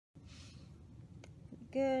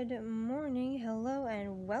Good morning, hello,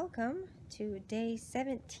 and welcome to day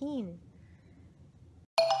 17.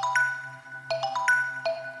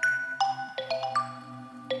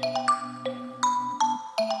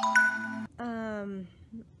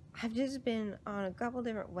 I've just been on a couple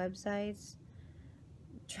different websites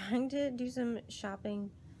trying to do some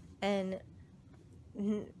shopping and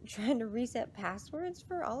trying to reset passwords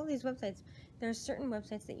for all of these websites. There are certain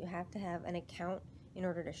websites that you have to have an account in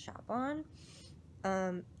order to shop on.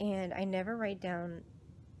 And I never write down.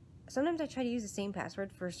 Sometimes I try to use the same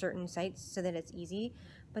password for certain sites so that it's easy,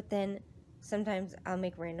 but then sometimes I'll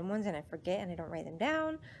make random ones and I forget and I don't write them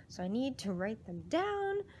down. So I need to write them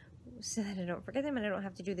down so that I don't forget them and I don't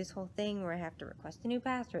have to do this whole thing where I have to request a new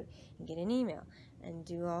password and get an email and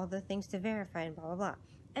do all the things to verify and blah blah blah.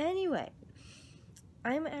 Anyway,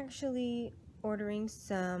 I'm actually ordering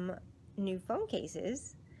some new phone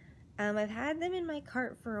cases. I've had them in my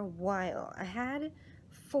cart for a while. I had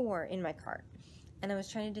 4 in my cart, and I was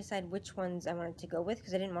trying to decide which ones I wanted to go with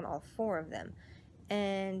because I didn't want all 4 of them.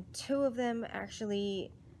 And 2 of them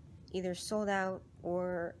actually either sold out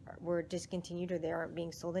or were discontinued or they aren't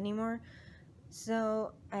being sold anymore.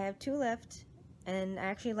 So I have 2 left, and I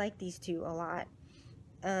actually like these 2 a lot.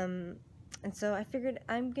 And so I figured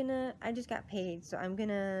I just got paid, so I'm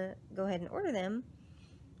gonna go ahead and order them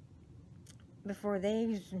before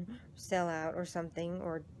they sell out or something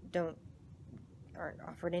or aren't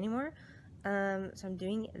offered anymore. So I'm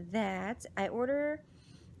doing that. I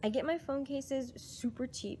get my phone cases super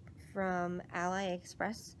cheap from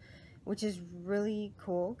AliExpress, which is really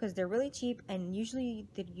cool because they're really cheap and usually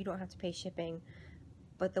you don't have to pay shipping.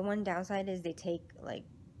 But the one downside is they take like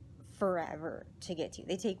forever to get to you.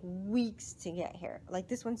 They take weeks to get here. Like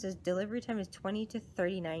this one says delivery time is 20 to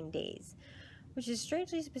 39 days, which is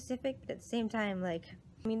strangely specific, but at the same time,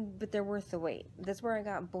 but they're worth the wait. That's where I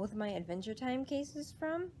got both my Adventure Time cases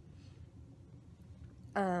from.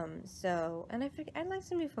 And I figured I'd like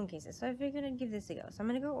some new phone cases, so I figured I'd give this a go. So I'm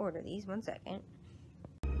gonna go order these. 1 second.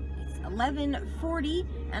 It's 11:40,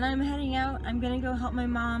 and I'm heading out. I'm gonna go help my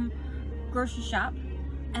mom grocery shop,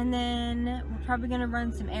 and then we're probably gonna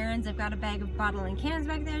run some errands. I've got a bag of bottle and cans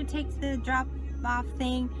back there to take to the drop-off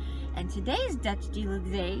thing. And today's Dutch deal of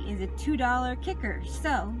the day is a $2 kicker.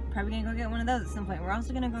 So, probably gonna go get one of those at some point. We're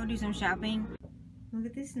also gonna go do some shopping. Look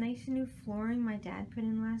at this nice new flooring my dad put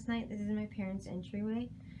in last night. This is my parents' entryway.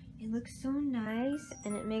 It looks so nice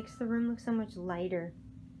and it makes the room look so much lighter.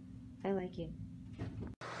 I like it.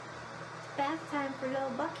 It's bath time for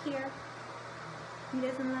little Buck here. He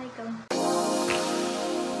doesn't like them.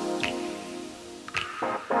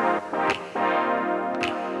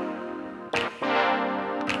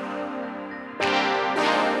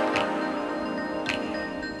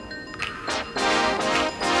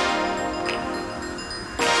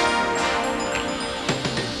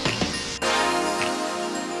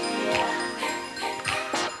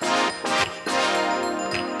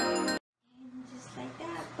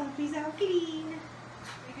 Puppy's all clean.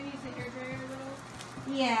 You can use the hair dryer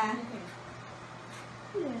though? Yeah.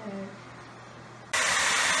 Okay. Yeah.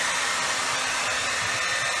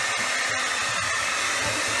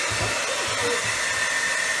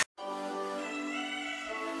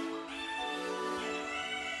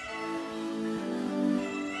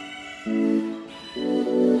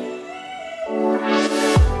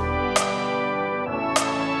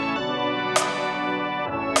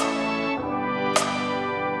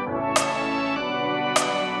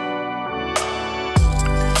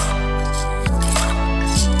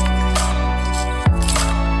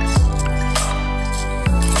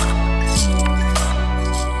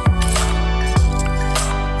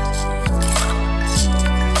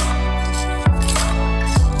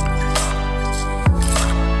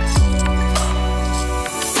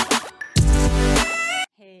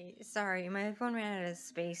 Sorry, my phone ran out of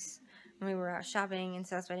space when we were out shopping, and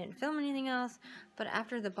so that's why I didn't film anything else. But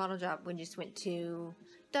after the bottle drop, we just went to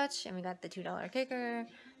Dutch, and we got the $2 kicker,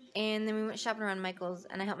 and then we went shopping around Michael's,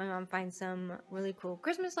 and I helped my mom find some really cool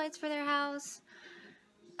Christmas lights for their house.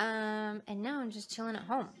 And now I'm just chilling at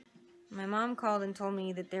home. My mom called and told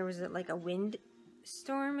me that there was a wind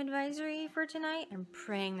storm advisory for tonight. I'm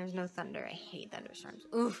praying there's no thunder. I hate thunderstorms.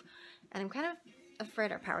 Oof. And I'm kind of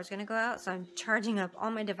afraid our power's gonna go out, so I'm charging up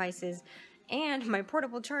all my devices and my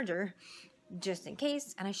portable charger just in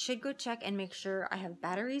case, and I should go check and make sure I have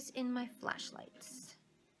batteries in my flashlights.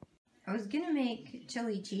 I was gonna make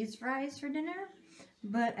chili cheese fries for dinner,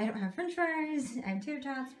 but I don't have french fries. I have tater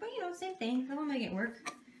tots, but same thing. I will make it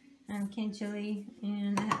work. I have canned chili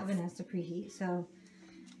and I have an to preheat, so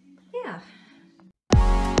yeah.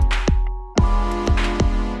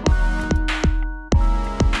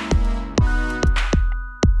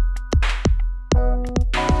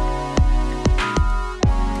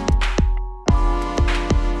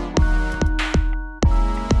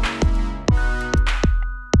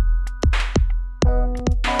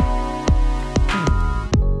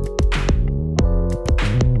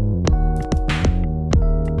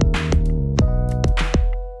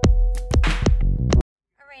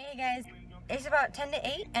 about 10 to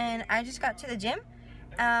 8 and I just got to the gym.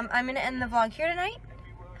 I'm gonna end the vlog here tonight.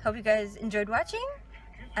 Hope you guys enjoyed watching.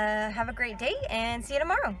 Have a great day and see you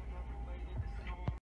tomorrow.